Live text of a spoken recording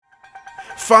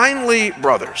Finally,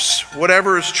 brothers,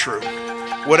 whatever is true,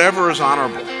 whatever is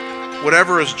honorable,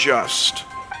 whatever is just,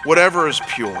 whatever is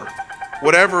pure,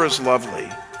 whatever is lovely,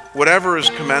 whatever is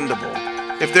commendable,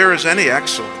 if there is any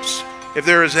excellence, if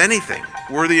there is anything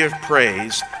worthy of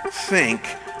praise, think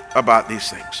about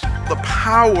these things. The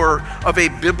power of a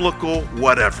biblical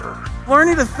whatever.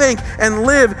 Learning to think and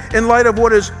live in light of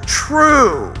what is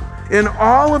true in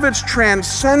all of its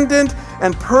transcendent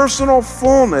and personal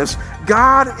fullness.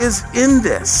 God is in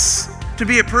this. To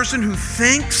be a person who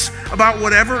thinks about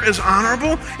whatever is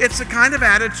honorable, it's the kind of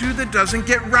attitude that doesn't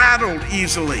get rattled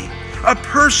easily. A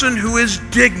person who is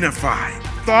dignified,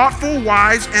 thoughtful,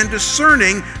 wise, and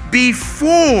discerning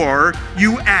before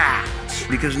you act.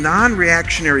 Because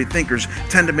non-reactionary thinkers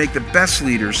tend to make the best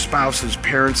leaders, spouses,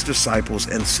 parents, disciples,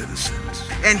 and citizens.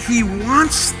 And he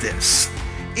wants this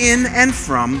in and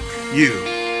from you.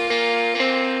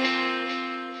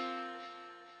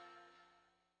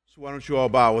 So why don't you all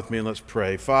bow with me and let's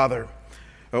pray. Father,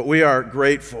 we are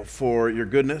grateful for your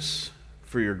goodness,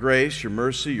 for your grace, your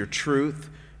mercy, your truth.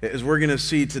 As we're going to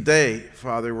see today,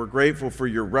 Father, we're grateful for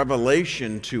your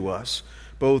revelation to us,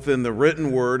 both in the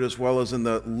written word as well as in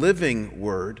the living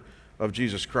word of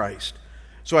Jesus Christ.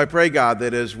 So I pray, God,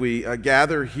 that as we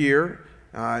gather here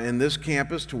in this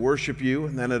campus to worship you,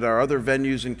 and then at our other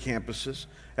venues and campuses,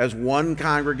 as one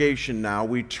congregation now,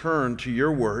 we turn to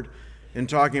your word in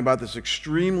talking about this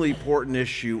extremely important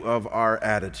issue of our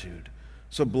attitude.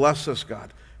 So bless us,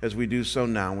 God, as we do so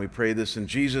now. And we pray this in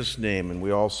Jesus' name, and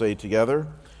we all say together,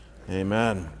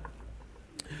 amen.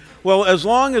 Well, as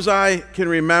long as I can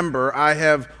remember, I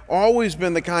have always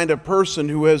been the kind of person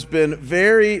who has been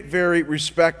very, very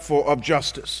respectful of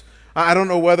justice. I don't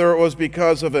know whether it was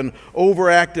because of an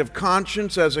overactive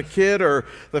conscience as a kid or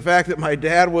the fact that my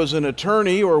dad was an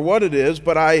attorney or what it is,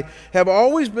 but I have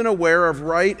always been aware of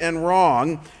right and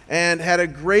wrong and had a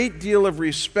great deal of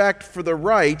respect for the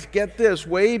right, get this,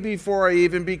 way before I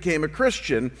even became a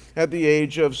Christian at the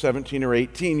age of 17 or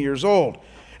 18 years old.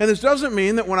 And this doesn't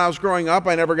mean that when I was growing up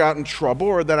I never got in trouble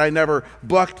or that I never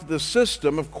bucked the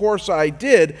system. Of course I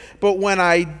did, but when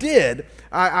I did,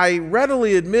 I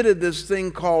readily admitted this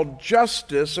thing called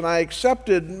justice, and I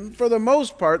accepted, for the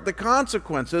most part, the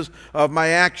consequences of my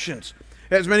actions.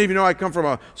 As many of you know, I come from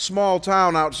a small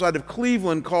town outside of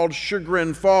Cleveland called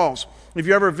Chagrin Falls. If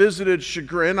you ever visited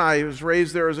Chagrin, I was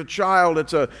raised there as a child.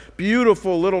 It's a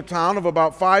beautiful little town of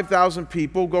about 5,000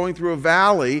 people going through a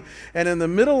valley. And in the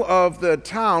middle of the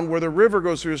town, where the river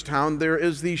goes through this town, there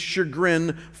is the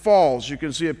Chagrin Falls. You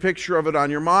can see a picture of it on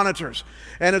your monitors.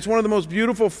 And it's one of the most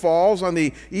beautiful falls on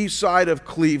the east side of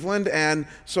Cleveland. And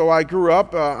so I grew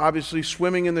up, obviously,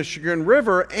 swimming in the Chagrin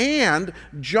River and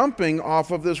jumping off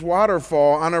of this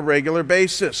waterfall on a regular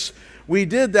basis. We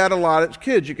did that a lot as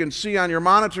kids. You can see on your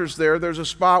monitors there's a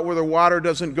spot where the water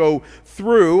doesn't go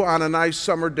through on a nice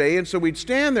summer day, and so we'd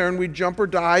stand there and we'd jump or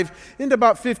dive into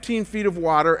about 15 feet of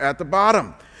water at the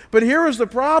bottom. But here was the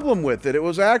problem with it. It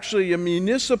was actually a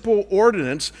municipal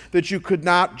ordinance that you could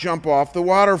not jump off the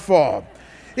waterfall.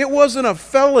 It wasn't a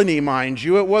felony, mind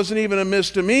you. It wasn't even a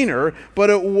misdemeanor, but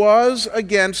it was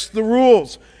against the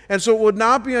rules. And so it would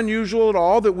not be unusual at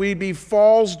all that we'd be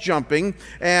falls jumping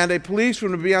and a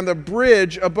policeman would be on the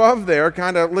bridge above there,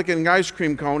 kind of licking an ice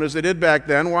cream cone as they did back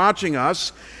then, watching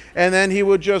us. And then he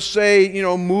would just say,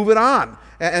 move it on,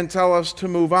 and tell us to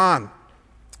move on.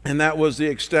 And that was the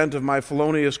extent of my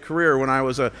felonious career when I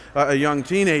was a young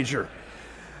teenager.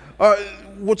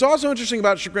 What's also interesting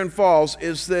about Chagrin Falls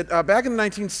is that back in the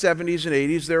 1970s and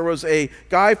 80s, there was a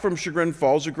guy from Chagrin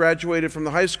Falls who graduated from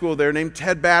the high school there named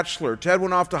Ted Batchelor. Ted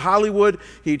went off to Hollywood.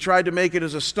 He tried to make it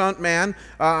as a stuntman.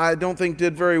 I don't think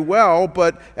did very well,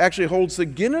 but actually holds the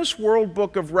Guinness World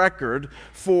Book of Record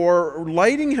for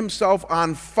lighting himself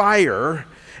on fire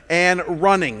and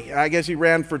running. I guess he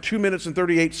ran for 2 minutes and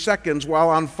 38 seconds while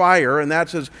on fire, and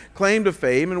that's his claim to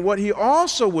fame. And what he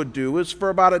also would do is for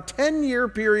about a 10-year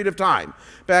period of time,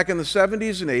 back in the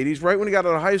 70s and 80s, right when he got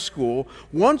out of high school,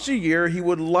 once a year he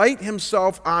would light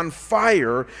himself on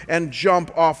fire and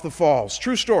jump off the falls.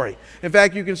 True story. In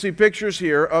fact, you can see pictures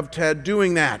here of Ted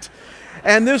doing that.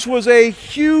 And this was a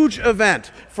huge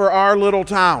event for our little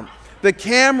town. The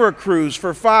camera crews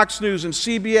for Fox News and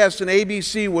CBS and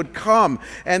ABC would come,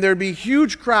 and there'd be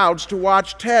huge crowds to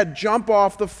watch Ted jump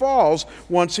off the falls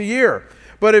once a year.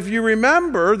 But if you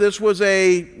remember, this was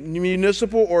a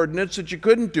municipal ordinance that you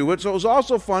couldn't do it, so it was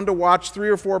also fun to watch 3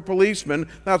 or 4 policemen,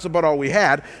 that's about all we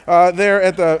had, there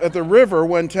at the river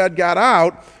when Ted got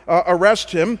out, arrest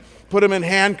him, put him in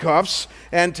handcuffs,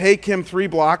 and take him 3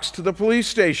 blocks to the police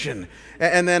station.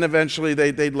 And then eventually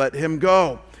they'd let him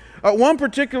go. One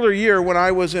particular year when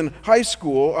I was in high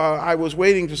school, I was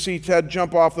waiting to see Ted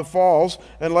jump off the falls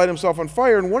and light himself on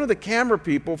fire, and one of the camera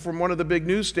people from one of the big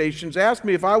news stations asked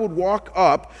me if I would walk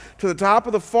up to the top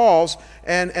of the falls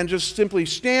and just simply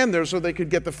stand there so they could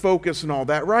get the focus and all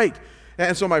that right.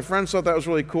 And so my friends thought that was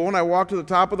really cool, and I walked to the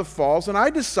top of the falls, and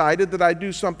I decided that I'd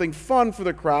do something fun for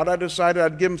the crowd. I decided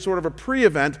I'd give them sort of a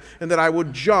pre-event and that I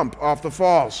would jump off the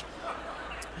falls.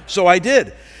 So I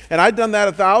did. And I'd done that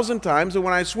 1,000 times, and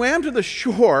when I swam to the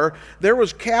shore, there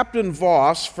was Captain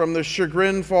Voss from the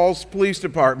Chagrin Falls Police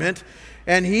Department,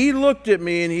 and he looked at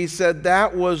me and he said,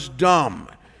 "That was dumb."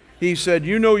 He said,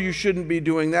 "You know you shouldn't be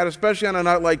doing that, especially on a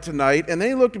night like tonight." And then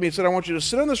he looked at me and said, "I want you to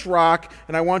sit on this rock,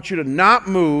 and I want you to not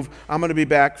move. I'm going to be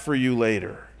back for you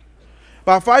later."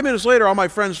 About 5 minutes later, all my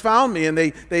friends found me, and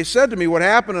they said to me what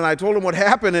happened, and I told them what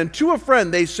happened, and to a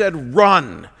friend, they said,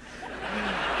 "Run."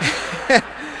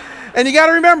 And you got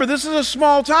to remember, this is a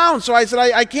small town, so I said,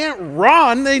 I can't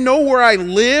run. They know where I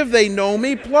live. They know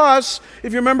me. Plus,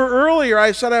 if you remember earlier,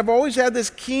 I said I've always had this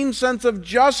keen sense of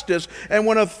justice, and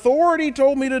when authority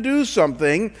told me to do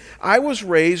something, I was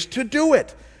raised to do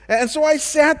it. And so I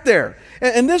sat there.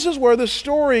 And this is where the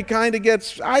story kind of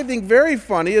gets, I think, very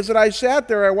funny, is that I sat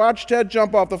there, I watched Ted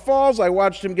jump off the falls, I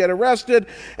watched him get arrested,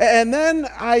 and then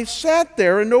I sat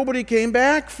there and nobody came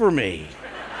back for me.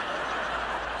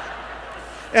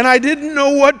 And I didn't know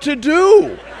what to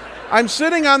do. I'm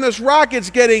sitting on this rock, it's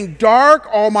getting dark,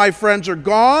 all my friends are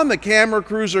gone, the camera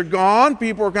crews are gone,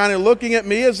 people are kind of looking at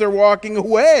me as they're walking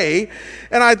away,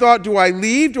 and I thought, do I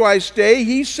leave, do I stay?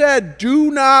 He said, "Do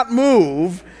not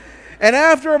move." And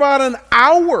after about an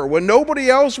hour, when nobody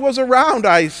else was around,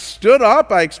 I stood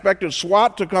up, I expected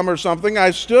SWAT to come or something,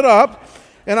 I stood up,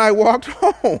 and I walked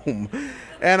home,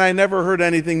 and I never heard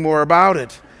anything more about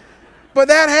it. But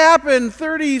that happened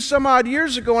 30 some odd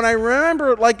years ago, and I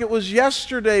remember it like it was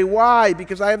yesterday. Why?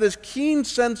 Because I have this keen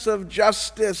sense of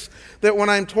justice that when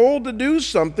I'm told to do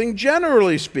something,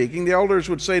 generally speaking, the elders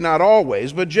would say not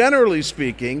always, but generally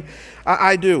speaking,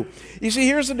 I do. You see,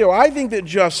 here's the deal. I think that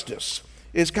justice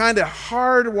is kind of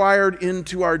hardwired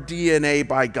into our DNA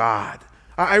by God.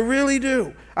 I really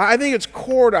do. I think it's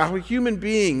core to how human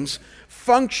beings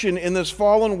function in this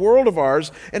fallen world of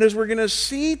ours, and as we're going to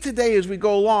see today as we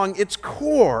go along, it's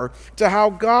core to how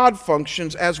God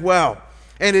functions as well.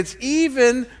 And it's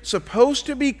even supposed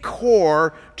to be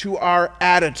core to our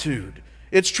attitude.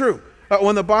 It's true.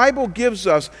 When the Bible gives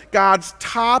us God's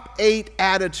top 8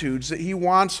 attitudes that he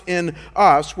wants in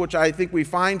us, which I think we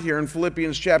find here in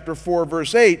Philippians chapter 4,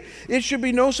 verse 8, it should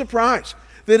be no surprise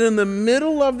that in the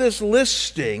middle of this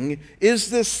listing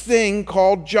is this thing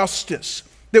called justice.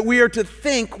 That we are to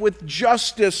think with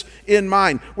justice in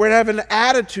mind. We're to have an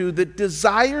attitude that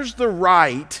desires the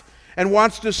right and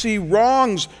wants to see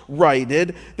wrongs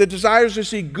righted, that desires to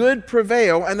see good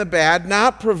prevail and the bad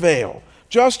not prevail.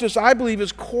 Justice, I believe,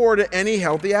 is core to any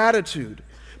healthy attitude.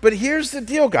 But here's the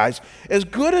deal, guys. As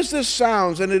good as this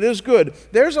sounds, and it is good,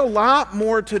 there's a lot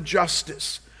more to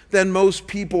justice than most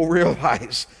people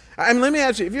realize. I mean, let me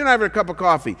ask you, if you and I have a cup of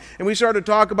coffee and we started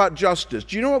to talk about justice,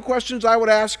 do you know what questions I would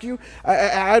ask you?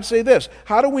 I'd say this: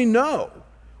 how do we know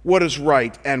what is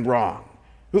right and wrong?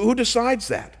 Who decides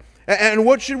that? And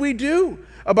what should we do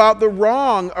about the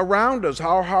wrong around us?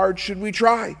 How hard should we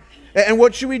try? And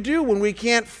what should we do when we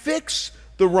can't fix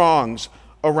the wrongs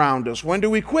around us? When do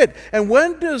we quit? And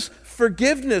when does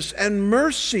forgiveness and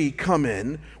mercy come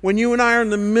in when you and I are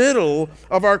in the middle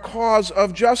of our cause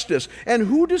of justice? And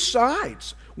who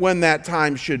decides when that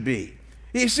time should be?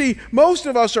 You see, most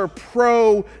of us are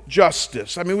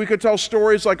pro-justice. I mean, we could tell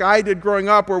stories like I did growing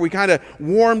up where we kind of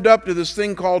warmed up to this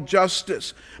thing called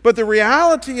justice. But the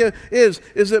reality is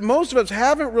that most of us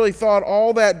haven't really thought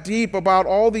all that deep about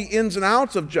all the ins and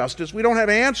outs of justice. We don't have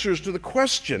answers to the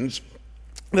questions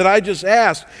that I just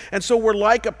asked. And so we're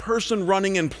like a person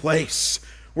running in place.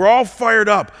 We're all fired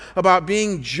up about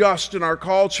being just in our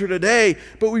culture today,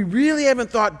 but we really haven't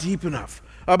thought deep enough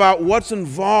about what's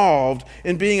involved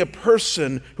in being a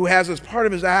person who has as part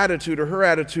of his attitude or her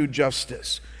attitude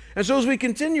justice. And so as we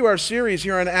continue our series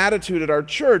here on attitude at our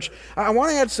church, I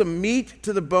want to add some meat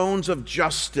to the bones of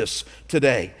justice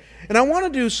today. And I want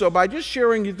to do so by just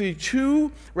sharing with you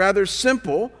 2 rather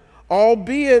simple,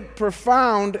 albeit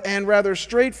profound and rather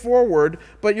straightforward,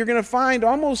 but you're going to find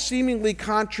almost seemingly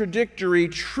contradictory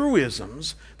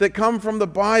truisms that come from the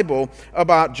Bible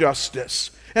about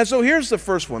justice. And so here's the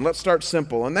first one. Let's start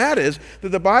simple. And that is that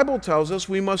the Bible tells us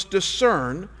we must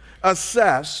discern,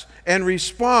 assess, and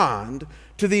respond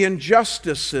to the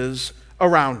injustices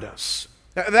around us.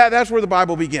 That's where the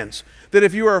Bible begins. That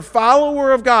if you are a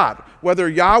follower of God, whether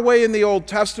Yahweh in the Old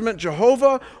Testament,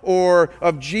 Jehovah, or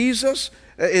of Jesus,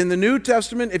 in the New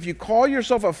Testament, if you call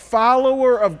yourself a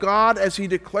follower of God as he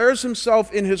declares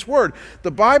himself in his word,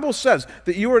 the Bible says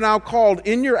that you are now called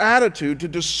in your attitude to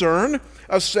discern,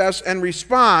 assess, and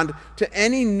respond to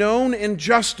any known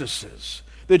injustices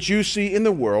that you see in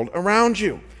the world around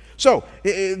you. So,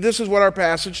 this is what our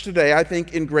passage today, I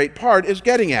think, in great part is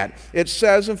getting at. It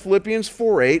says in Philippians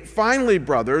 4:8, finally,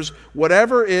 brothers,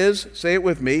 whatever is, say it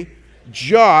with me,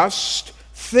 just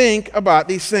think about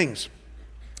these things.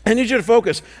 I need you to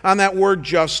focus on that word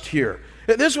just here.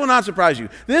 This will not surprise you.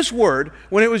 This word,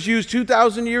 when it was used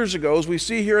 2,000 years ago, as we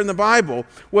see here in the Bible,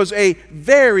 was a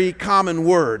very common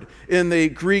word in the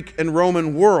Greek and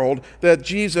Roman world that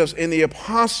Jesus and the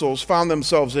apostles found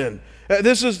themselves in.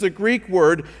 This is the Greek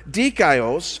word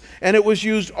dikaios, and it was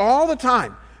used all the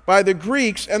time by the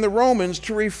Greeks and the Romans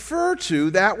to refer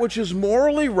to that which is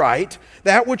morally right,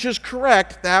 that which is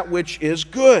correct, that which is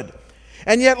good.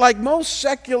 And yet, like most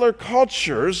secular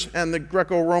cultures, and the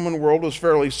Greco-Roman world was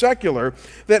fairly secular,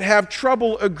 that have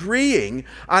trouble agreeing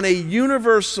on a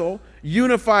universal,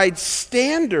 unified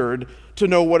standard to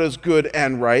know what is good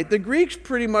and right, the Greeks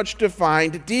pretty much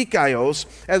defined dikaios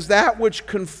as that which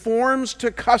conforms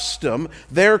to custom,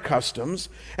 their customs,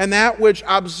 and that which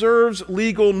observes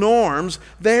legal norms,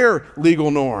 their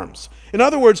legal norms. In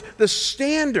other words, the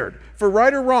standard for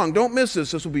right or wrong, don't miss this,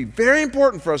 this will be very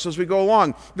important for us as we go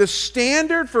along. The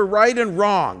standard for right and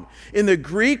wrong in the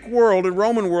Greek world and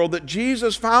Roman world that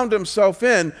Jesus found himself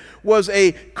in was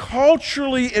a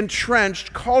culturally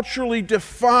entrenched, culturally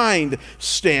defined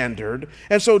standard.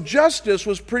 And so justice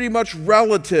was pretty much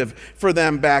relative for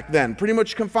them back then, pretty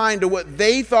much confined to what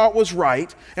they thought was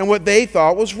right and what they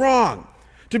thought was wrong.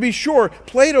 To be sure,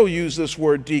 Plato used this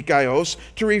word dikaios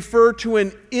to refer to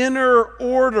an inner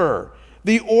order,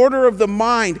 the order of the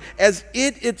mind as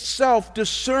it itself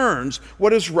discerns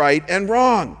what is right and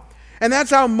wrong. And that's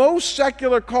how most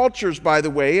secular cultures, by the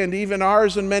way, and even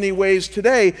ours in many ways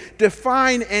today,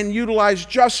 define and utilize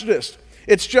justice.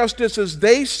 It's justice as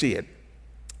they see it,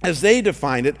 as they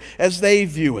define it, as they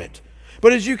view it.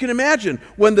 But as you can imagine,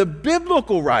 when the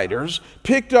biblical writers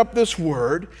picked up this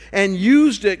word and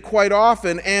used it quite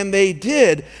often, and they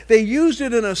used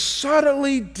it in a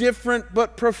subtly different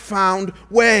but profound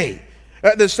way.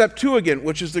 The Septuagint,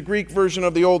 which is the Greek version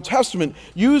of the Old Testament,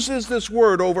 uses this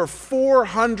word over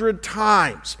 400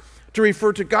 times to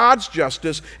refer to God's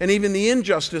justice and even the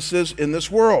injustices in this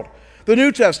world. The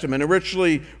New Testament,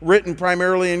 originally written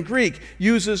primarily in Greek,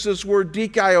 uses this word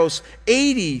dikaios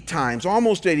 80 times,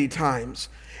 almost 80 times.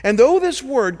 And though this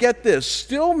word, get this,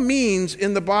 still means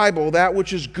in the Bible that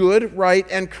which is good, right,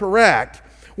 and correct,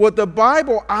 what the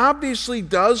Bible obviously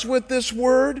does with this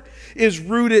word is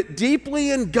root it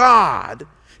deeply in God,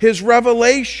 his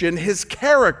revelation, his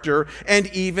character, and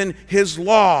even his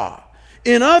law.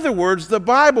 In other words, the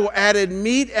Bible added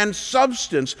meat and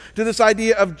substance to this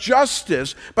idea of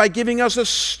justice by giving us a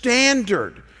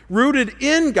standard rooted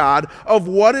in God of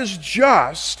what is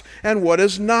just and what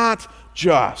is not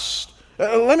just.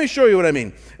 Let me show you what I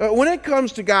mean. When it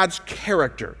comes to God's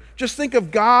character, just think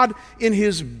of God in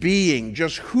his being,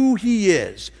 just who he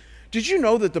is. Did you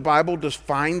know that the Bible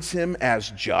defines him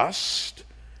as just?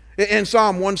 In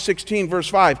Psalm 116, verse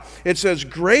 5, it says,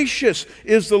 gracious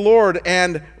is the Lord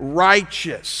and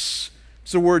righteous.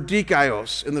 It's the word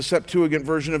dikaios in the Septuagint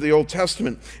version of the Old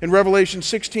Testament. In Revelation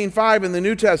 16:5 in the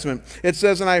New Testament, it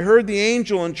says, and I heard the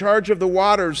angel in charge of the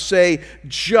waters say,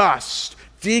 just,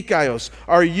 dikaios,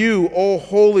 are you, O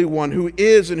Holy One, who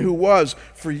is and who was,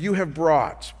 for you have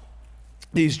brought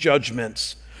these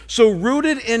judgments. So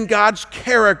rooted in God's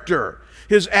character,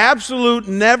 his absolute,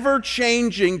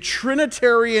 never-changing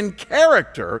Trinitarian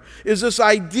character, is this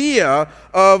idea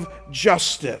of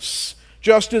justice.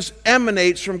 Justice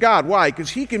emanates from God. Why? Because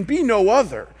he can be no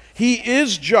other. He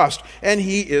is just and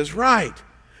he is right.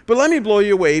 But let me blow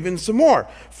you away even some more.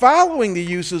 Following the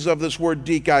uses of this word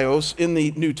dikaios in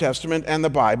the New Testament and the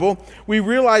Bible, we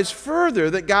realize further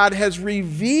that God has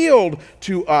revealed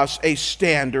to us a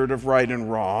standard of right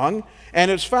and wrong,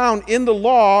 and it's found in the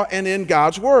law and in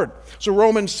God's word. So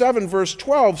Romans 7 verse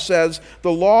 12 says,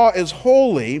 the law is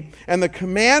holy and the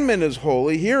commandment is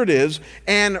holy, here it is,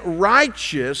 and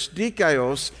righteous,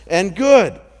 dikaios, and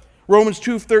good. Romans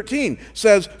 2:13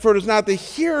 says, for it is not the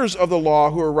hearers of the law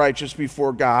who are righteous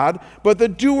before God, but the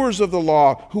doers of the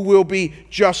law who will be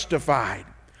justified.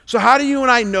 So how do you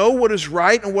and I know what is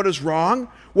right and what is wrong?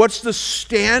 What's the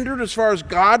standard as far as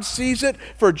God sees it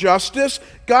for justice?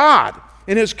 God,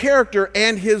 in his character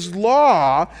and his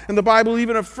law, and the Bible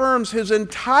even affirms his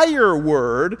entire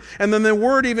word, and then the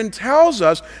word even tells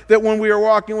us that when we are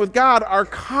walking with God, our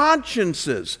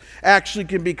consciences actually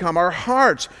can become, our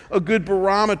hearts, a good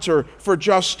barometer for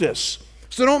justice.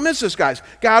 So don't miss this, guys.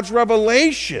 God's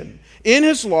revelation in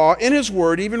His law, in His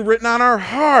word, even written on our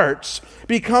hearts,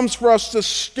 becomes for us the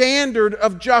standard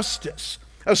of justice,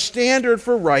 a standard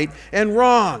for right and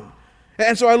wrong.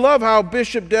 And so I love how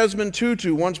Bishop Desmond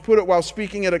Tutu once put it while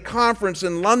speaking at a conference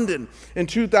in London in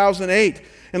 2008.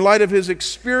 In light of his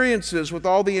experiences with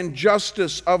all the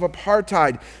injustice of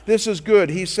apartheid, this is good.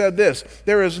 He said this: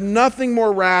 there is nothing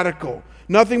more radical,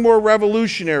 nothing more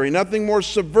revolutionary, nothing more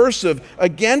subversive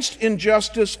against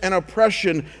injustice and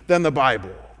oppression than the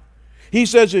Bible. He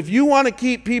says if you want to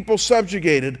keep people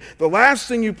subjugated, the last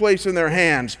thing you place in their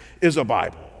hands is a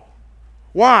Bible.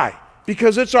 Why?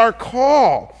 Because it's our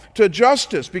call to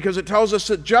justice, because it tells us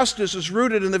that justice is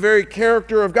rooted in the very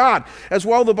character of God. As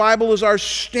well, the Bible is our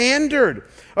standard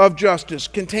of justice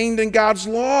contained in God's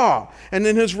law and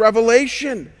in His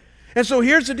revelation. And so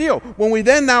here's the deal. When we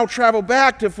then now travel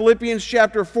back to Philippians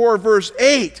chapter 4, verse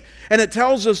 8, and it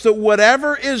tells us that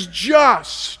whatever is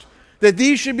just, that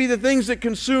these should be the things that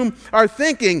consume our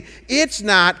thinking, it's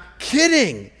not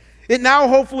kidding. It now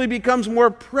hopefully becomes more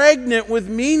pregnant with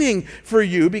meaning for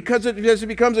you because it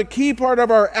becomes a key part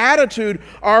of our attitude,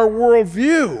 our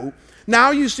worldview.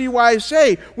 Now you see why I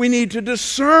say we need to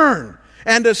discern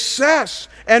and assess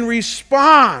and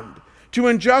respond to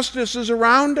injustices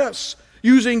around us,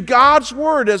 using God's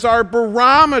word as our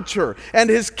barometer and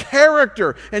His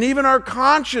character and even our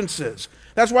consciences.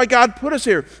 That's why God put us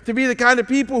here, to be the kind of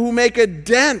people who make a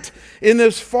dent in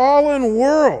this fallen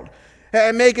world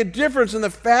and make a difference in the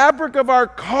fabric of our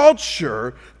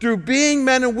culture through being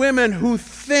men and women who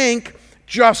think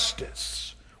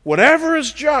justice. Whatever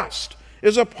is just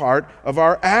is a part of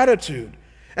our attitude.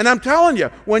 And I'm telling you,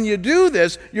 when you do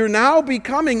this, you're now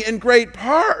becoming in great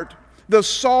part the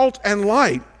salt and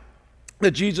light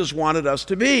that Jesus wanted us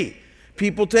to be.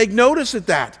 People take notice at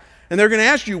that, and they're going to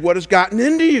ask you, what has gotten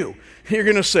into you? You're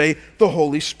going to say, the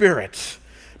Holy Spirit.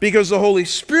 Because the Holy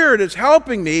Spirit is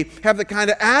helping me have the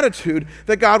kind of attitude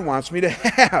that God wants me to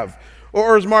have.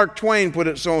 Or as Mark Twain put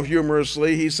it so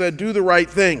humorously, he said, do the right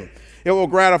thing. It will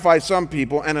gratify some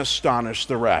people and astonish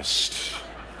the rest.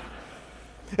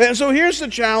 And so here's the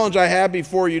challenge I have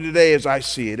before you today as I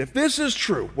see it. If this is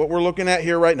true, what we're looking at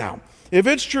here right now, if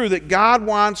it's true that God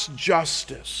wants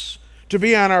justice to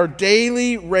be on our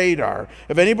daily radar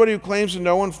of anybody who claims to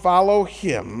know and follow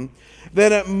Him,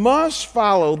 then it must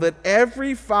follow that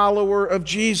every follower of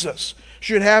Jesus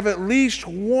should have at least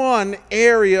one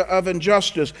area of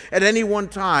injustice at any one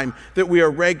time that we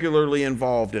are regularly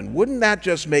involved in. Wouldn't that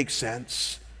just make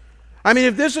sense? I mean,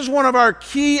 if this is one of our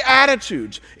key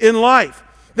attitudes in life,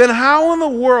 then how in the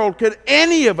world could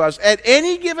any of us at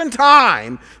any given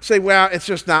time say, well, it's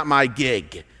just not my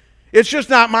gig. It's just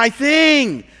not my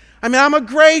thing. I mean, I'm a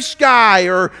grace guy,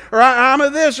 or I'm a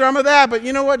this, or I'm a that, but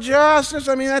you know what, justice,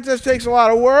 I mean, that just takes a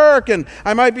lot of work, and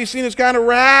I might be seen as kind of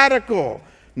radical.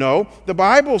 No, the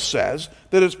Bible says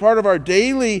that it's part of our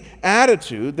daily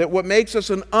attitude that what makes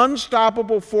us an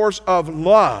unstoppable force of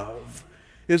love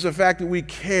is the fact that we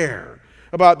care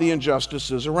about the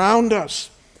injustices around us.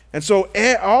 And so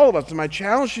all of us, and my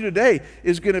challenge to you today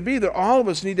is going to be that all of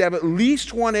us need to have at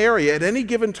least one area at any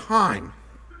given time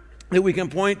that we can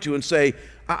point to and say,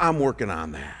 I'm working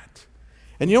on that.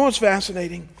 And you know what's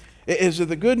fascinating? Is that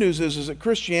the good news is that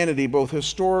Christianity, both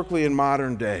historically and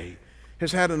modern day,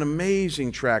 has had an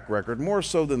amazing track record, more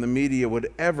so than the media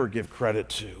would ever give credit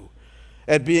to,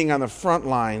 at being on the front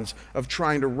lines of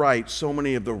trying to right so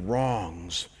many of the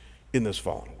wrongs in this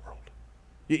fallen world.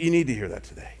 You need to hear that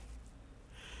today.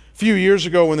 A few years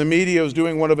ago, when the media was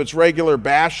doing one of its regular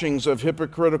bashings of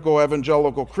hypocritical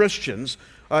evangelical Christians,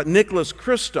 Nicholas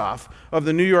Kristof of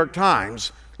the New York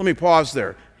Times, let me pause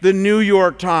there. The New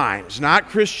York Times, not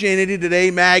Christianity Today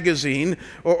magazine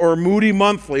or Moody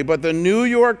Monthly, but the New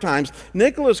York Times.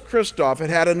 Nicholas Kristof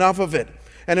had enough of it.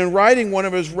 And in writing one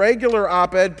of his regular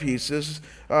op-ed pieces,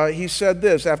 he said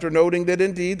this, after noting that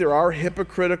indeed there are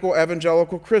hypocritical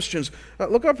evangelical Christians.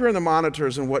 Look up here in the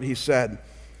monitors and what he said.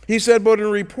 He said, but in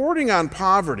reporting on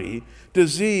poverty,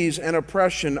 disease, and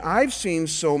oppression, I've seen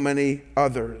so many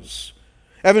others.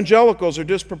 Evangelicals are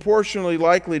disproportionately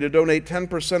likely to donate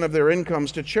 10% of their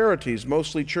incomes to charities,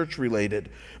 mostly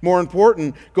church-related. More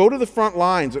important, go to the front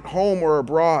lines at home or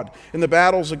abroad in the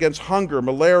battles against hunger,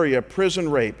 malaria,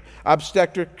 prison rape,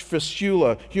 obstetric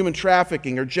fistula, human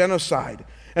trafficking, or genocide.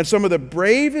 And some of the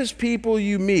bravest people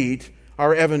you meet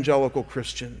are evangelical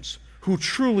Christians who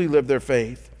truly live their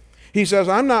faith. He says,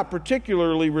 I'm not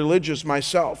particularly religious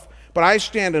myself, but I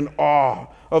stand in awe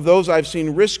of those I've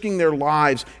seen risking their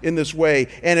lives in this way,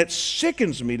 and it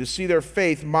sickens me to see their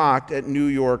faith mocked at New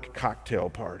York cocktail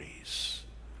parties.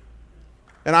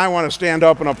 And I want to stand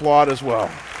up and applaud as well.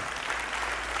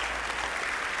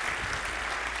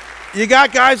 You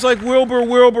got guys like Wilbur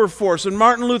Wilberforce and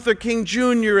Martin Luther King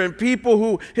Jr. and people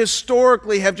who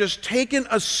historically have just taken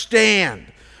a stand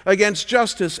against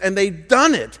justice, and they've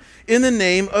done it in the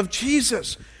name of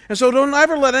Jesus. And so don't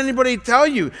ever let anybody tell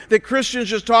you that Christians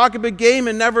just talk a big game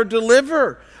and never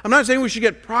deliver. I'm not saying we should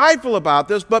get prideful about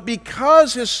this, but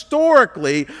because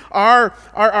historically our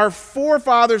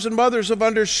forefathers and mothers have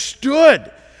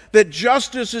understood that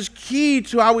justice is key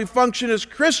to how we function as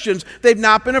Christians, they've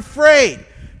not been afraid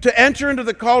to enter into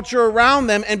the culture around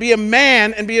them and be a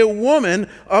man and be a woman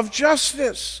of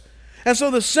justice. And so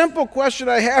the simple question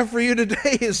I have for you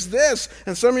today is this,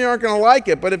 and some of you aren't going to like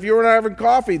it, but if you and I are having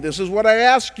coffee, this is what I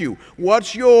ask you.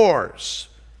 What's yours?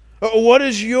 What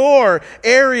is your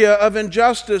area of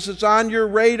injustice that's on your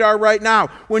radar right now?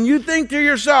 When you think to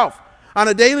yourself on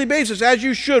a daily basis, as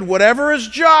you should, whatever is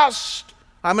just,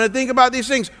 I'm going to think about these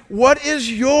things. What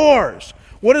is yours?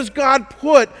 What has God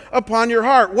put upon your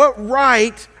heart? What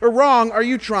right or wrong are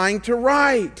you trying to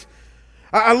right?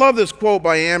 I love this quote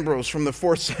by Ambrose from the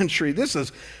 4th century. This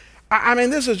is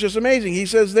just amazing. He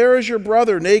says, "There is your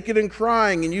brother naked and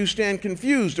crying, and you stand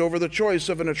confused over the choice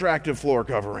of an attractive floor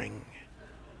covering."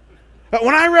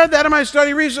 When I read that in my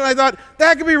study recently, I thought,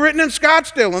 that could be written in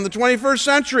Scottsdale in the 21st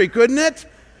century, couldn't it?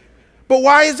 But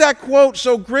why is that quote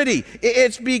so gritty?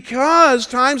 It's because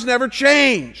times never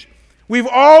change. We've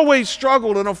always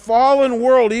struggled in a fallen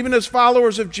world, even as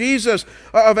followers of Jesus,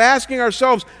 of asking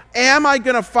ourselves, am I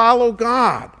going to follow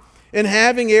God in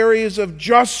having areas of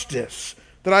justice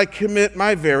that I commit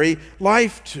my very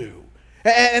life to?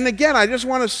 And again, I just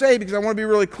want to say, because I want to be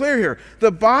really clear here,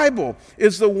 the Bible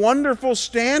is the wonderful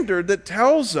standard that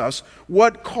tells us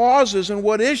what causes and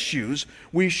what issues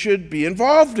we should be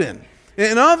involved in.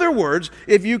 In other words,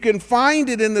 if you can find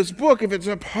it in this book, if it's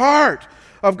a part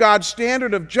of God's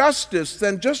standard of justice,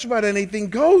 then just about anything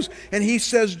goes. And he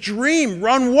says, dream,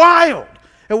 run wild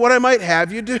at what I might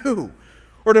have you do.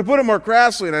 Or to put it more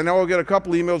crassly, and I know I'll get a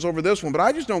couple emails over this one, but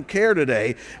I just don't care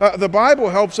today. The Bible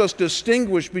helps us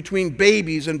distinguish between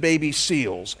babies and baby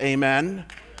seals. Amen?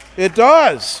 It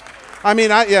does. I mean,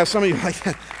 some of you like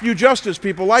that. You justice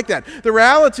people like that. The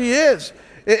reality is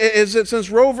that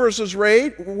since Roe versus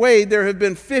Wade, there have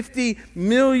been 50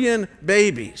 million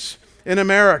babies in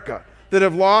America that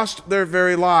have lost their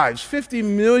very lives. 50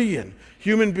 million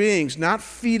human beings, not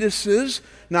fetuses,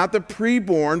 not the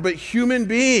preborn, but human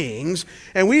beings.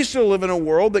 And we still live in a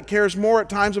world that cares more at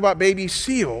times about baby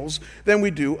seals than we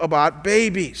do about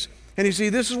babies. And you see,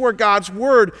 this is where God's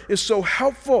word is so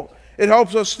helpful. It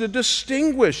helps us to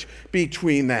distinguish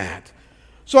between that.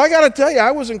 So I got to tell you,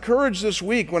 I was encouraged this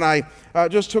week when I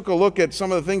just took a look at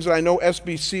some of the things that I know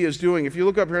SBC is doing. If you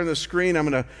look up here on the screen, I'm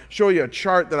going to show you a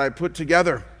chart that I put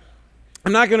together.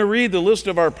 I'm not going to read the list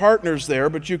of our partners there,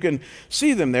 but you can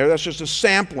see them there. That's just a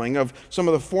sampling of some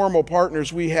of the formal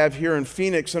partners we have here in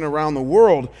Phoenix and around the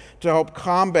world to help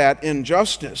combat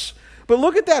injustice. But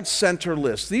look at that center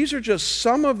list. These are just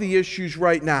some of the issues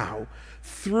right now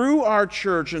through our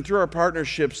church and through our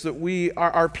partnerships that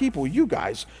our people, you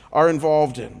guys, are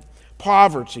involved in.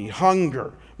 Poverty,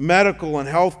 hunger, medical and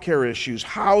healthcare issues,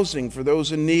 housing for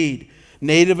those in need,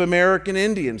 Native American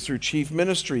Indians through Chief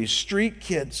Ministries, street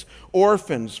kids,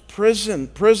 orphans,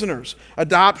 prisoners,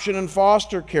 adoption and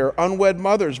foster care, unwed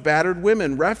mothers, battered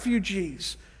women,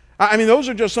 refugees. I mean, those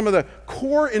are just some of the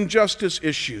core injustice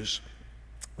issues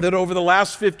that over the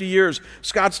last 50 years,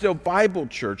 Scottsdale Bible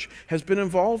Church has been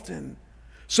involved in.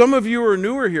 Some of you are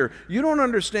newer here. You don't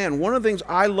understand. One of the things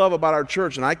I love about our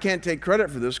church, and I can't take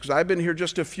credit for this because I've been here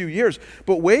just a few years,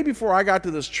 but way before I got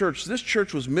to this church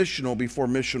was missional before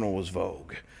missional was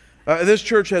vogue. This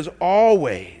church has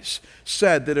always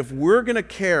said that if we're going to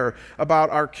care about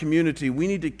our community, we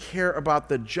need to care about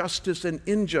the justice and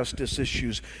injustice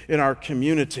issues in our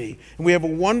community. And we have a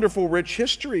wonderful, rich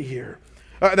history here.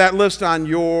 That list on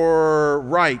your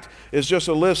right is just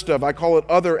a list of, I call it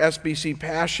other SBC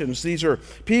passions. These are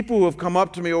people who have come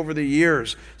up to me over the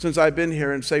years since I've been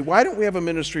here and say, why don't we have a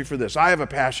ministry for this? I have a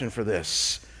passion for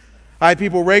this. I have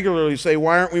people regularly say,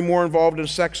 why aren't we more involved in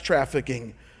sex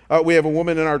trafficking? We have a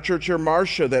woman in our church here,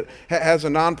 Marcia, that has a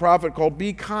nonprofit called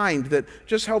Be Kind that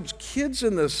just helps kids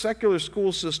in the secular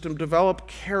school system develop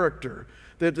character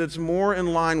that's more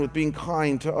in line with being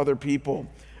kind to other people.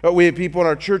 We have people in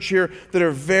our church here that are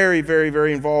very, very,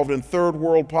 very involved in third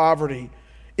world poverty,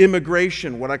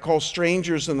 immigration, what I call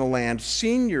strangers in the land,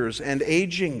 seniors and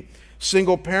aging,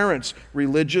 single parents,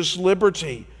 religious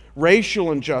liberty,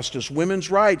 racial injustice, women's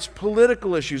rights,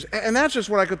 political issues. And that's just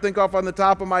what I could think of on the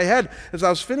top of my head as I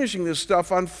was finishing this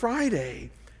stuff on Friday.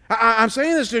 I'm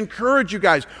saying this to encourage you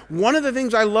guys. One of the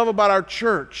things I love about our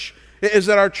church is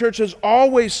that our church has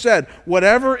always said,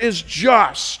 whatever is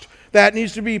just, That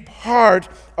needs to be part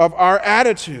of our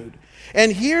attitude.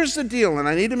 And here's the deal, and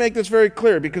I need to make this very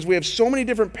clear because we have so many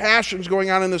different passions going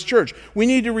on in this church. We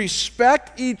need to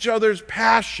respect each other's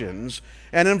passions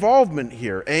and involvement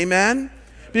here. Amen?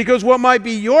 Because what might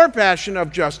be your passion of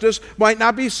justice might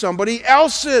not be somebody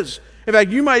else's. In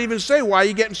fact, you might even say, why are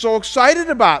you getting so excited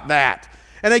about that?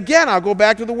 And again, I'll go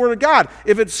back to the Word of God.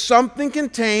 If it's something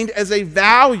contained as a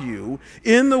value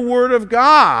in the Word of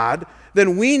God,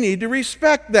 then we need to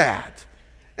respect that.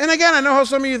 And again, I know how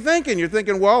some of you are thinking. You're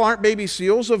thinking, well, aren't baby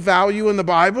seals of value in the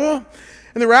Bible?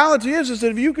 And the reality is that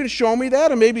if you can show me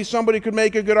that, and maybe somebody could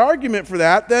make a good argument for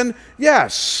that, then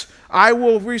yes, I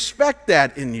will respect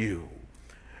that in you.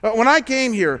 When I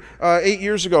came here 8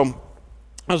 years ago,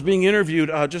 I was being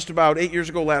interviewed just about 8 years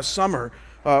ago last summer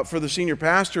for the senior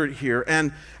pastorate here.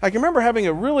 And I can remember having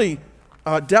a really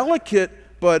delicate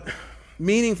but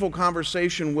meaningful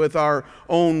conversation with our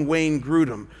own Wayne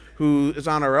Grudem, who is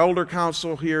on our elder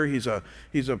council here. He's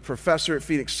a professor at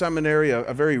Phoenix Seminary,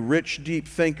 a very rich, deep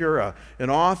thinker, an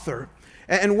author.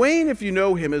 And Wayne, if you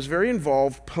know him, is very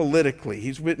involved politically.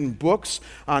 He's written books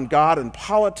on God and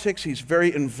politics. He's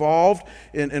very involved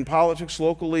in politics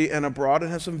locally and abroad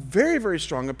and has some very, very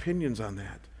strong opinions on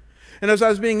that. And as I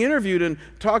was being interviewed and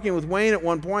talking with Wayne at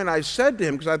one point, I said to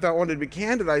him, because I wanted to be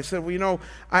candid, I said, well,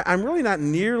 I'm really not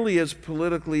nearly as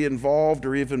politically involved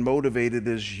or even motivated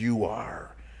as you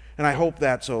are. And I hope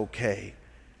that's okay.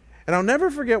 And I'll never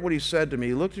forget what he said to me.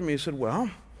 He looked at me and said, well,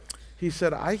 he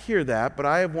said, I hear that, but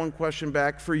I have one question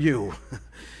back for you.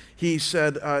 He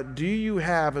said, do you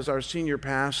have, as our senior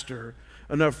pastor,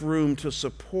 enough room to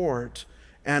support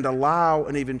and allow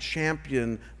and even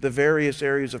champion the various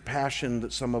areas of passion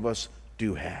that some of us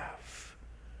do have?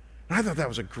 And I thought that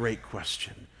was a great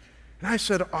question. And I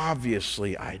said,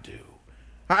 obviously I do.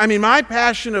 I mean, my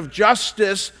passion of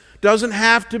justice doesn't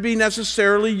have to be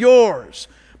necessarily yours.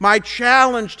 My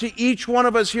challenge to each one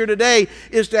of us here today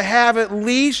is to have at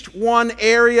least one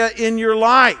area in your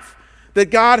life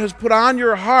that God has put on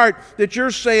your heart that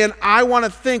you're saying, I want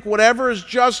to think whatever is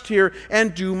just here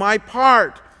and do my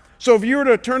part. So if you were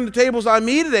to turn the tables on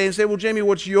me today and say, well, Jamie,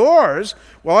 what's yours?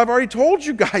 Well, I've already told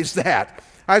you guys that.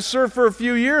 I served for a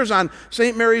few years on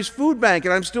St. Mary's Food Bank,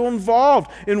 and I'm still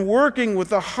involved in working with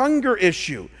the hunger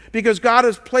issue because God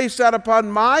has placed that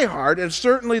upon my heart, and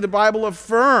certainly the Bible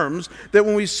affirms that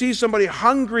when we see somebody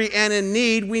hungry and in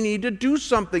need, we need to do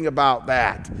something about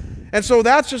that. And so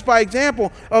that's just by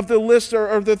example of the list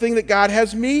or the thing that God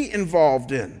has me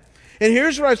involved in. And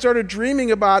here's what I started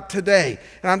dreaming about today,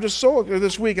 and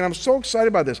this week, and I'm so excited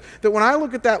about this, that when I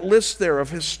look at that list there of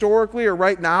historically or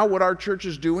right now what our church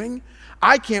is doing,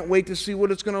 I can't wait to see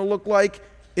what it's going to look like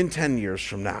in 10 years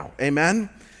from now. Amen?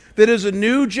 That as a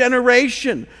new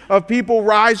generation of people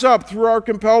rise up through our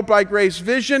Compelled by Grace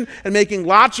vision and making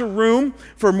lots of room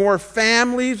for more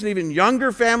families and even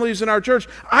younger families in our church,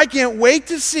 I can't wait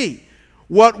to see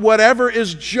what whatever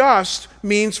is just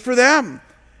means for them.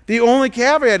 The only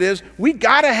caveat is we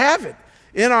got to have it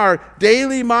in our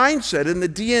daily mindset, in the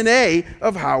DNA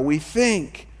of how we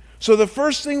think. So the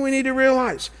first thing we need to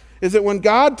realize is that when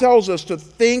God tells us to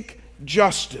think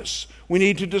justice, we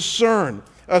need to discern,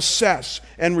 assess,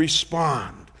 and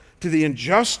respond to the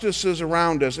injustices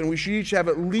around us, and we should each have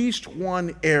at least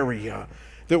one area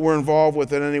that we're involved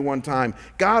with at any one time.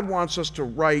 God wants us to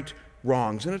right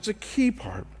wrongs, and it's a key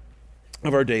part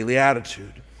of our daily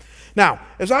attitude. Now,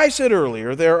 as I said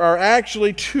earlier, there are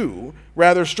actually two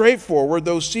rather straightforward,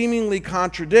 though seemingly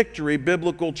contradictory,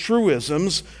 biblical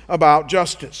truisms about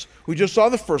justice. We just saw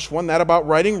the first one, that about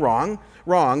righting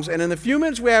wrongs, and in the few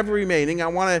minutes we have remaining, I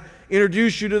want to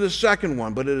introduce you to the second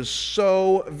one, but it is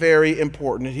so very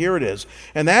important, and here it is.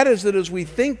 And that is that as we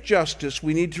think justice,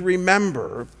 we need to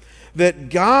remember that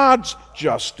God's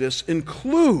justice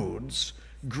includes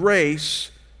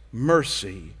grace,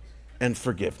 mercy, and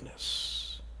forgiveness.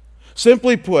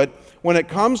 Simply put, when it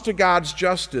comes to God's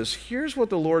justice, here's what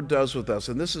the Lord does with us,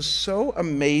 and this is so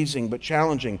amazing but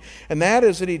challenging, and that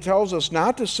is that He tells us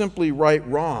not to simply right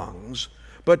wrongs,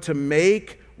 but to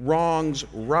make wrongs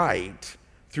right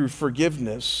through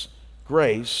forgiveness,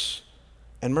 grace,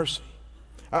 and mercy.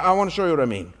 I want to show you what I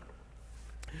mean.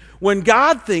 When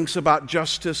God thinks about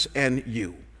justice and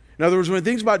you, in other words, when he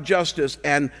thinks about justice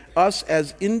and us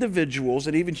as individuals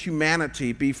and even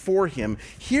humanity before him,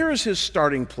 here is his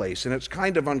starting place, and it's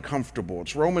kind of uncomfortable.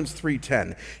 It's Romans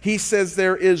 3:10. He says,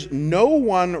 there is no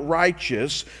one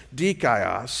righteous,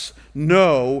 dikaios,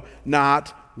 no, not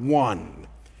one.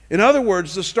 In other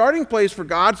words, the starting place for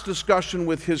God's discussion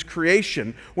with his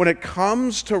creation when it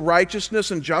comes to righteousness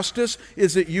and justice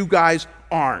is that you guys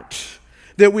aren't.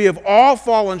 that we have all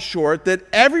fallen short, that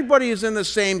everybody is in the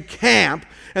same camp,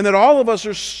 and that all of us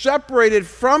are separated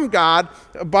from God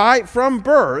from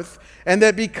birth, and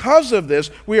that because of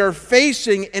this, we are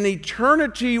facing an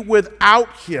eternity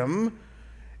without Him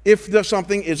if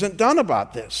something isn't done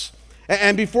about this.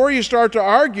 And before you start to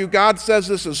argue, God says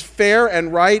this is fair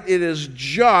and right. It is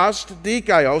just,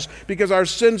 dikaios, because our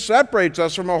sin separates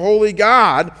us from a holy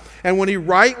God. And when He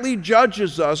rightly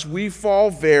judges us, we fall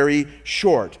very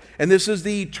short. And this is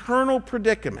the eternal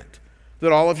predicament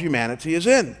that all of humanity is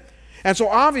in. And so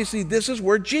obviously this is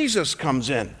where Jesus comes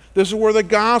in. This is where the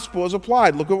gospel is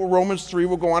applied. Look at what Romans 3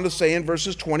 will go on to say in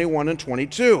verses 21 and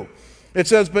 22. It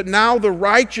says, "But now the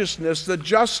righteousness, the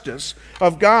justice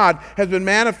of God has been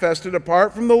manifested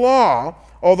apart from the law,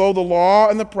 although the law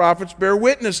and the prophets bear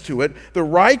witness to it, the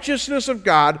righteousness of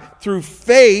God through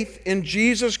faith in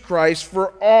Jesus Christ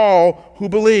for all who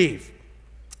believe.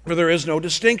 For there is no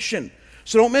distinction."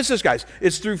 So don't miss this, guys.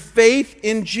 It's through faith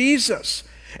in Jesus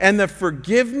and the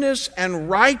forgiveness and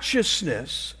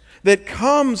righteousness that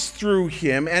comes through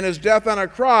Him and His death on a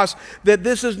cross, that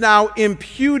this is now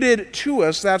imputed to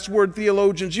us. That's the word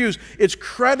theologians use. It's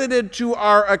credited to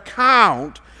our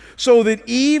account, so that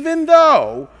even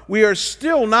though we are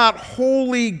still not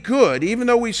wholly good, even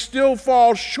though we still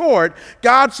fall short,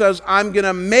 God says, I'm going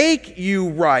to make you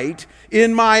right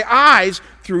in my eyes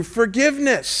through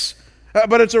forgiveness.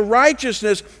 But it's a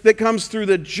righteousness that comes through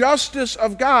the justice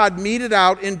of God meted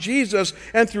out in Jesus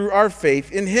and through our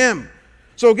faith in Him.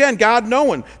 So again, God,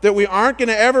 knowing that we aren't going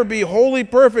to ever be wholly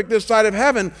perfect this side of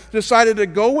heaven, decided to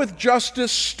go with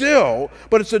justice still,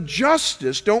 but it's a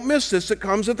justice, don't miss this, that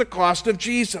comes at the cost of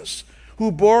Jesus,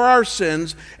 who bore our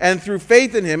sins, and through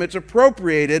faith in Him, it's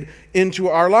appropriated into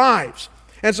our lives.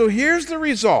 And so here's the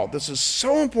result. This is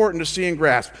so important to see and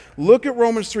grasp. Look at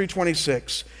Romans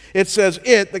 3:26. It says,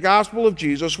 the gospel of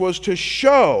Jesus, was to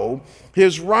show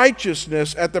His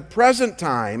righteousness at the present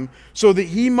time, so that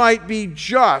He might be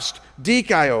just,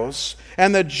 dikaios,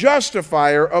 and the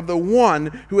justifier of the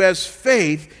one who has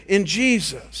faith in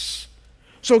Jesus.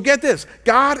 So get this,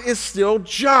 God is still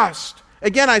just.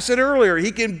 Again, I said earlier,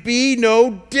 He can be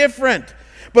no different.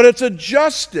 But it's a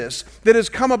justice that has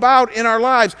come about in our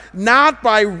lives, not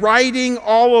by righting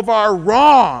all of our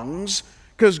wrongs,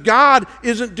 because God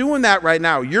isn't doing that right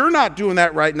now. You're not doing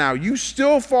that right now. You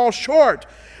still fall short.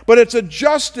 But it's a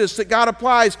justice that God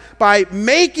applies by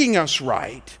making us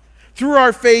right through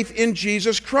our faith in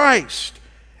Jesus Christ.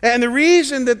 And the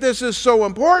reason that this is so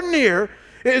important here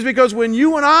is because when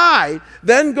you and I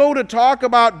then go to talk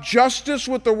about justice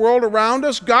with the world around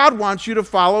us, God wants you to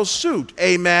follow suit.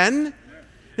 Amen?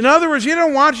 In other words, He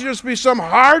don't want you to just be some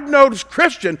hard-nosed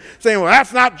Christian saying, well,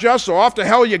 that's not just, so off to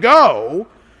hell you go.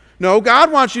 No,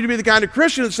 God wants you to be the kind of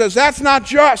Christian that says, that's not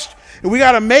just, and we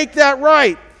got to make that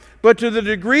right. But to the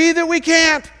degree that we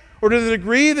can't, or to the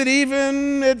degree that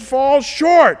even it falls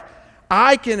short,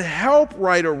 I can help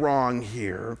right a wrong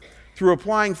here through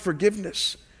applying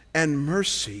forgiveness and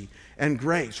mercy and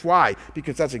grace. Why?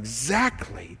 Because that's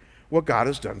exactly what God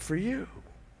has done for you.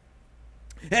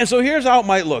 And so here's how it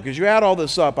might look. As you add all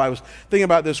this up, I was thinking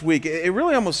about this week. It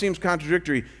really almost seems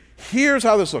contradictory. Here's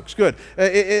how this looks. Good.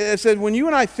 It said, when you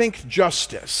and I think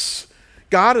justice,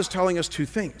 God is telling us two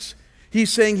things.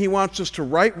 He's saying He wants us to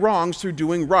right wrongs through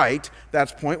doing right.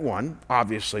 That's point one.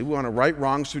 Obviously, we want to right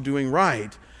wrongs through doing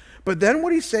right. But then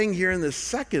what He's saying here in the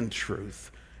second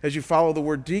truth, as you follow the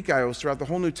word dikaios throughout the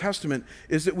whole New Testament,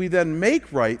 is that we then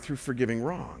make right through forgiving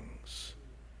wrongs.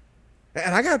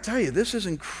 And I got to tell you, this is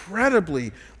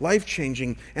incredibly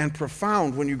life-changing and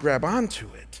profound when you grab onto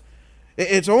it.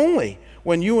 It's only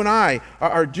when you and I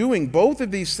are doing both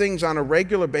of these things on a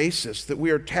regular basis that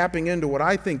we are tapping into what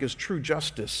I think is true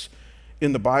justice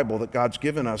in the Bible that God's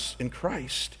given us in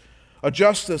Christ. A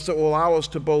justice that will allow us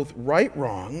to both right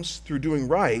wrongs through doing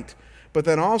right, but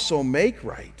then also make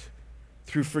right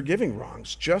through forgiving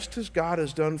wrongs, just as God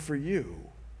has done for you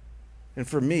and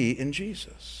for me in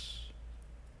Jesus.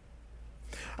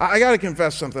 I got to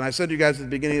confess something. I said to you guys at the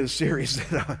beginning of the series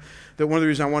that one of the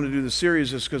reasons I wanted to do the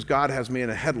series is because God has me in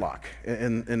a headlock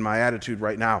in my attitude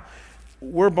right now.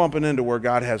 We're bumping into where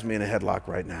God has me in a headlock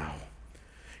right now.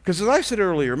 Because as I said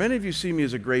earlier, many of you see me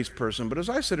as a grace person, but as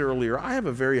I said earlier, I have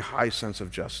a very high sense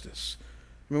of justice.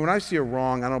 I mean, when I see a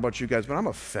wrong, I don't know about you guys, but I'm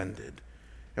offended.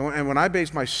 And when I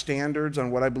base my standards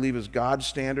on what I believe is God's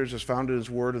standards as found in His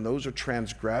Word, and those are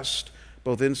transgressed,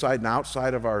 both inside and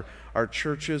outside of our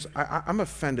churches, I'm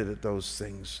offended at those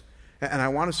things. And I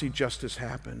want to see justice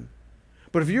happen.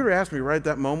 But if you were to ask me right at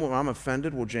that moment when I'm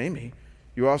offended, well, Jamie,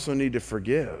 you also need to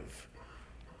forgive.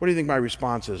 What do you think my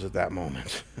response is at that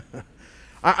moment?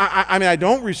 I mean, I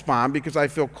don't respond because I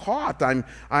feel caught.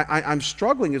 I'm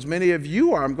struggling, as many of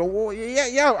you are. I'm going, well,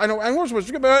 yeah, I know we're supposed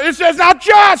to forgive, but it's not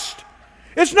just.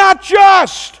 It's not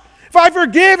just. If I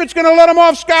forgive, it's going to let them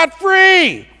off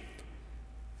scot-free.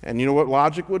 And you know what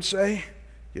logic would say?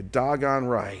 You're doggone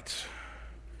right.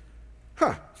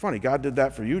 Funny, God did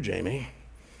that for you, Jamie.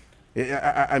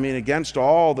 I mean, against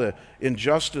all the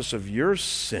injustice of your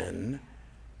sin,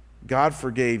 God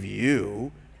forgave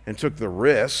you and took the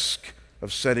risk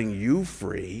of setting you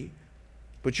free,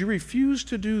 but you refuse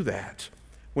to do that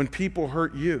when people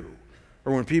hurt you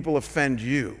or when people offend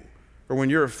you or when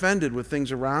you're offended with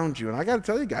things around you. And I got to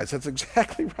tell you guys, that's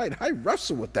exactly right. I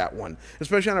wrestle with that one,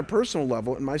 especially on a personal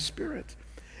level in my spirit.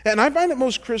 And I find that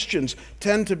most Christians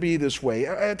tend to be this way.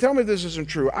 Tell me if this isn't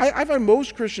true. I find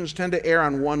most Christians tend to err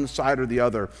on one side or the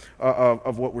other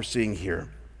of what we're seeing here.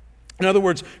 In other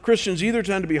words, Christians either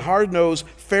tend to be hard-nosed,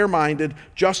 fair-minded,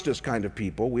 justice kind of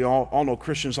people. We all know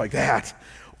Christians like that.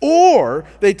 Or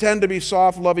they tend to be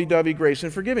soft, lovey-dovey, grace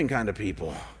and forgiving kind of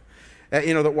people.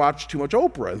 That watch too much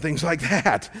Oprah and things like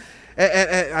that.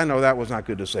 And I know that was not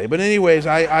good to say. But anyways,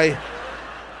 I'm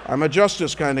a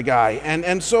justice kind of guy.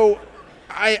 And so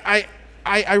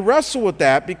I wrestle with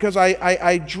that because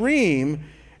I dream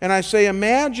and I say,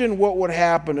 imagine what would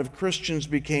happen if Christians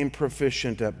became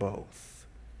proficient at both.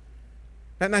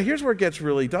 Now here's where it gets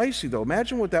really dicey, though.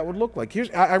 Imagine what that would look like.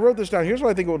 I wrote this down. Here's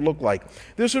what I think it would look like.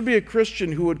 This would be a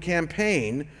Christian who would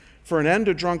campaign for an end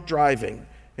to drunk driving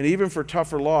and even for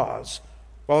tougher laws,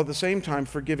 while at the same time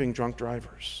forgiving drunk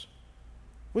drivers.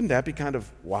 Wouldn't that be kind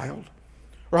of wild?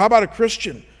 Or how about a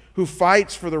Christian who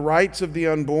fights for the rights of the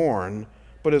unborn,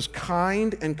 but is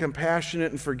kind and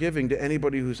compassionate and forgiving to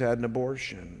anybody who's had an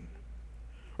abortion?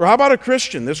 Or how about a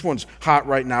Christian, this one's hot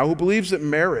right now, who believes that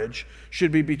marriage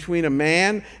should be between a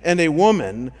man and a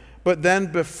woman, but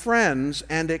then befriends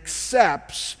and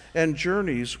accepts and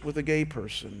journeys with a gay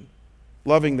person,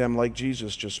 loving them like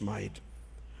Jesus just might?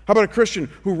 How about a Christian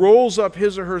who rolls up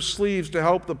his or her sleeves to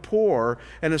help the poor,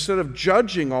 and instead of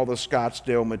judging all the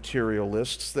Scottsdale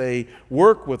materialists, they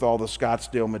work with all the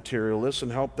Scottsdale materialists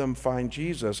and help them find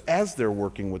Jesus as they're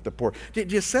working with the poor? Do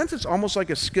you sense it's almost like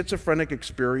a schizophrenic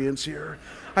experience here?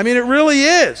 I mean, it really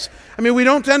is. I mean, we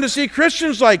don't tend to see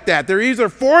Christians like that. They're either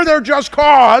for their just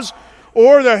cause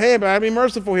or they're, hey, but I'll be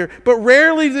merciful here. But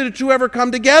rarely do the two ever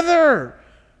come together.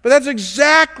 But that's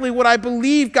exactly what I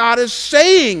believe God is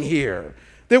saying here.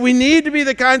 That we need to be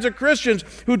the kinds of Christians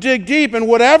who dig deep in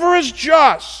whatever is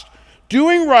just,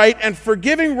 doing right and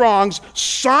forgiving wrongs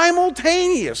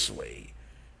simultaneously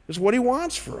is what he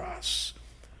wants for us.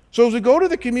 So as we go to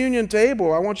the communion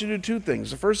table, I want you to do two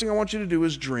things. The first thing I want you to do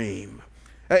is dream.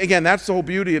 Again, that's the whole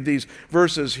beauty of these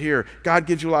verses here. God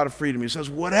gives you a lot of freedom. He says,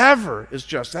 whatever is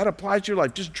just, that applies to your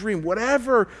life. Just dream.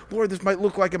 Whatever, Lord, this might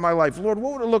look like in my life. Lord,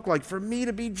 what would it look like for me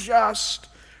to be just?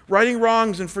 Righting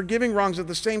wrongs and forgiving wrongs at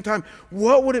the same time.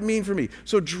 What would it mean for me?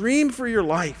 So dream for your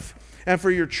life and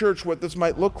for your church what this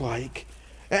might look like.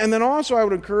 And then also I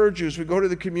would encourage you as we go to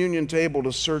the communion table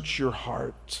to search your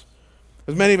heart.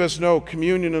 As many of us know,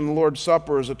 communion and the Lord's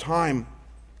Supper is a time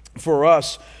for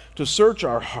us to search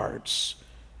our hearts.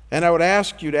 And I would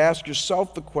ask you to ask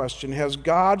yourself the question, has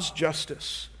God's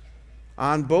justice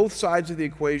on both sides of the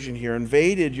equation here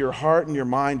invaded your heart and your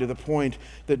mind to the point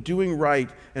that doing right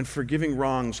and forgiving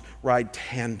wrongs ride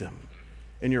tandem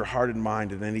in your heart and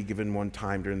mind at any given one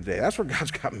time during the day? That's where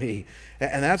God's got me,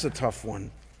 and that's a tough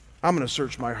one. I'm going to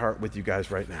search my heart with you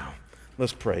guys right now.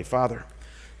 Let's pray. Father,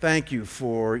 thank you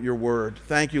for your word.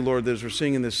 Thank you, Lord, that as we're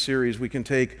seeing in this series, we can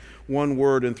take one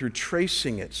word and through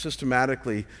tracing it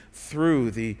systematically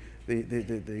through the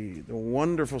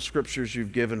wonderful scriptures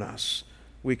you've given us,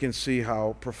 we can see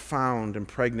how profound and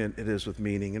pregnant it is with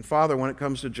meaning. And Father, when it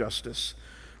comes to justice,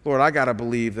 Lord, I got to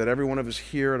believe that every one of us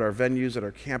here at our venues, at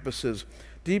our campuses,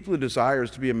 deeply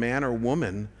desires to be a man or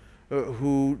woman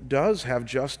who does have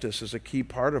justice as a key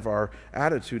part of our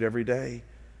attitude every day.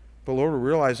 But Lord, we're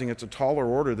realizing it's a taller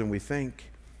order than we think.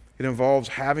 It involves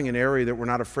having an area that we're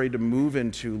not afraid to move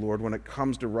into, Lord, when it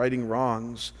comes to righting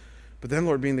wrongs. But then,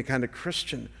 Lord, being the kind of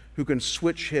Christian who can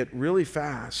switch hit really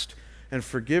fast and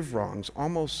forgive wrongs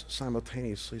almost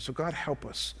simultaneously. So God, help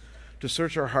us to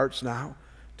search our hearts now,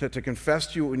 to confess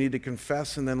to you what we need to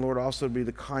confess, and then, Lord, also to be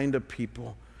the kind of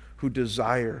people who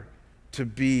desire to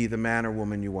be the man or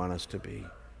woman you want us to be,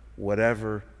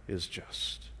 whatever is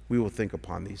just. We will think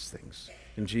upon these things.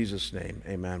 In Jesus' name,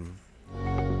 amen.